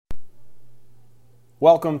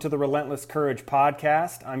Welcome to the Relentless Courage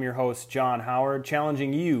Podcast. I'm your host, John Howard,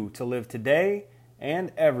 challenging you to live today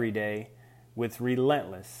and every day with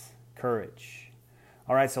relentless courage.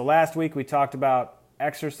 All right, so last week we talked about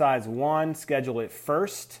exercise 1, schedule it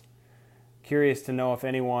first. Curious to know if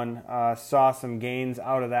anyone saw some gains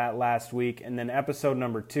out of that last week. And then episode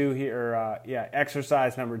number 2 here,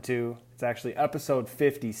 exercise number 2. It's actually episode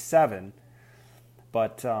 57.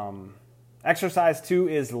 But exercise 2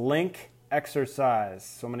 is link exercise.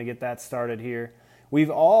 So I'm going to get that started here. We've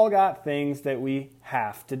all got things that we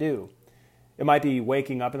have to do. It might be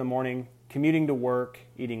waking up in the morning, commuting to work,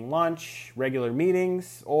 eating lunch, regular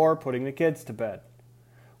meetings, or putting the kids to bed.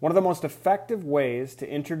 One of the most effective ways to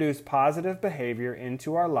introduce positive behavior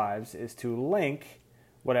into our lives is to link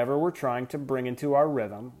whatever we're trying to bring into our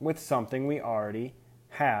rhythm with something we already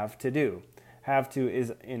have to do. Have to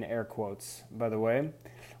is in air quotes, by the way.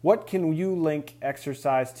 What can you link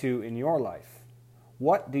exercise to in your life?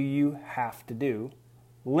 What do you have to do?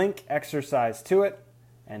 Link exercise to it,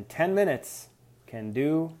 and 10 minutes can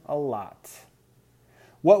do a lot.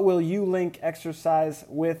 What will you link exercise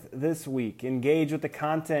with this week? Engage with the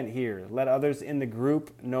content here. Let others in the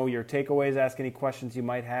group know your takeaways. Ask any questions you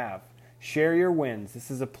might have. Share your wins. This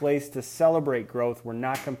is a place to celebrate growth. We're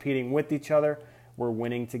not competing with each other. We're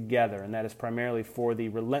winning together. And that is primarily for the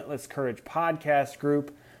Relentless Courage podcast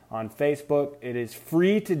group on Facebook. It is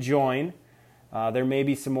free to join. There may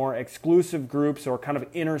be some more exclusive groups or kind of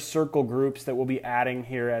inner circle groups that we'll be adding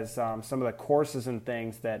here as some of the courses and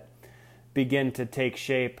things that begin to take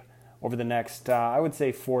shape over the next, I would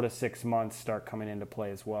say 4 to 6 months start coming into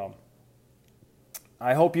play as well.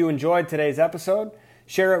 I hope you enjoyed today's episode.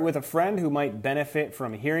 Share it with a friend who might benefit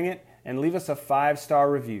from hearing it, and leave us a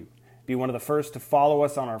 5-star review. Be one of the first to follow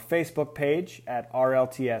us on our Facebook page at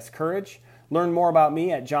RLTS Courage. Learn more about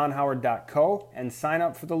me at johnhoward.co and sign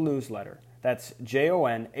up for the newsletter. That's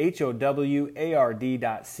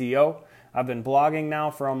JONHOWARD.co. I've been blogging now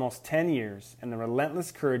for almost 10 years, and the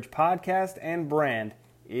Relentless Courage podcast and brand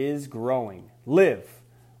is growing. Live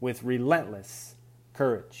with relentless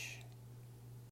courage.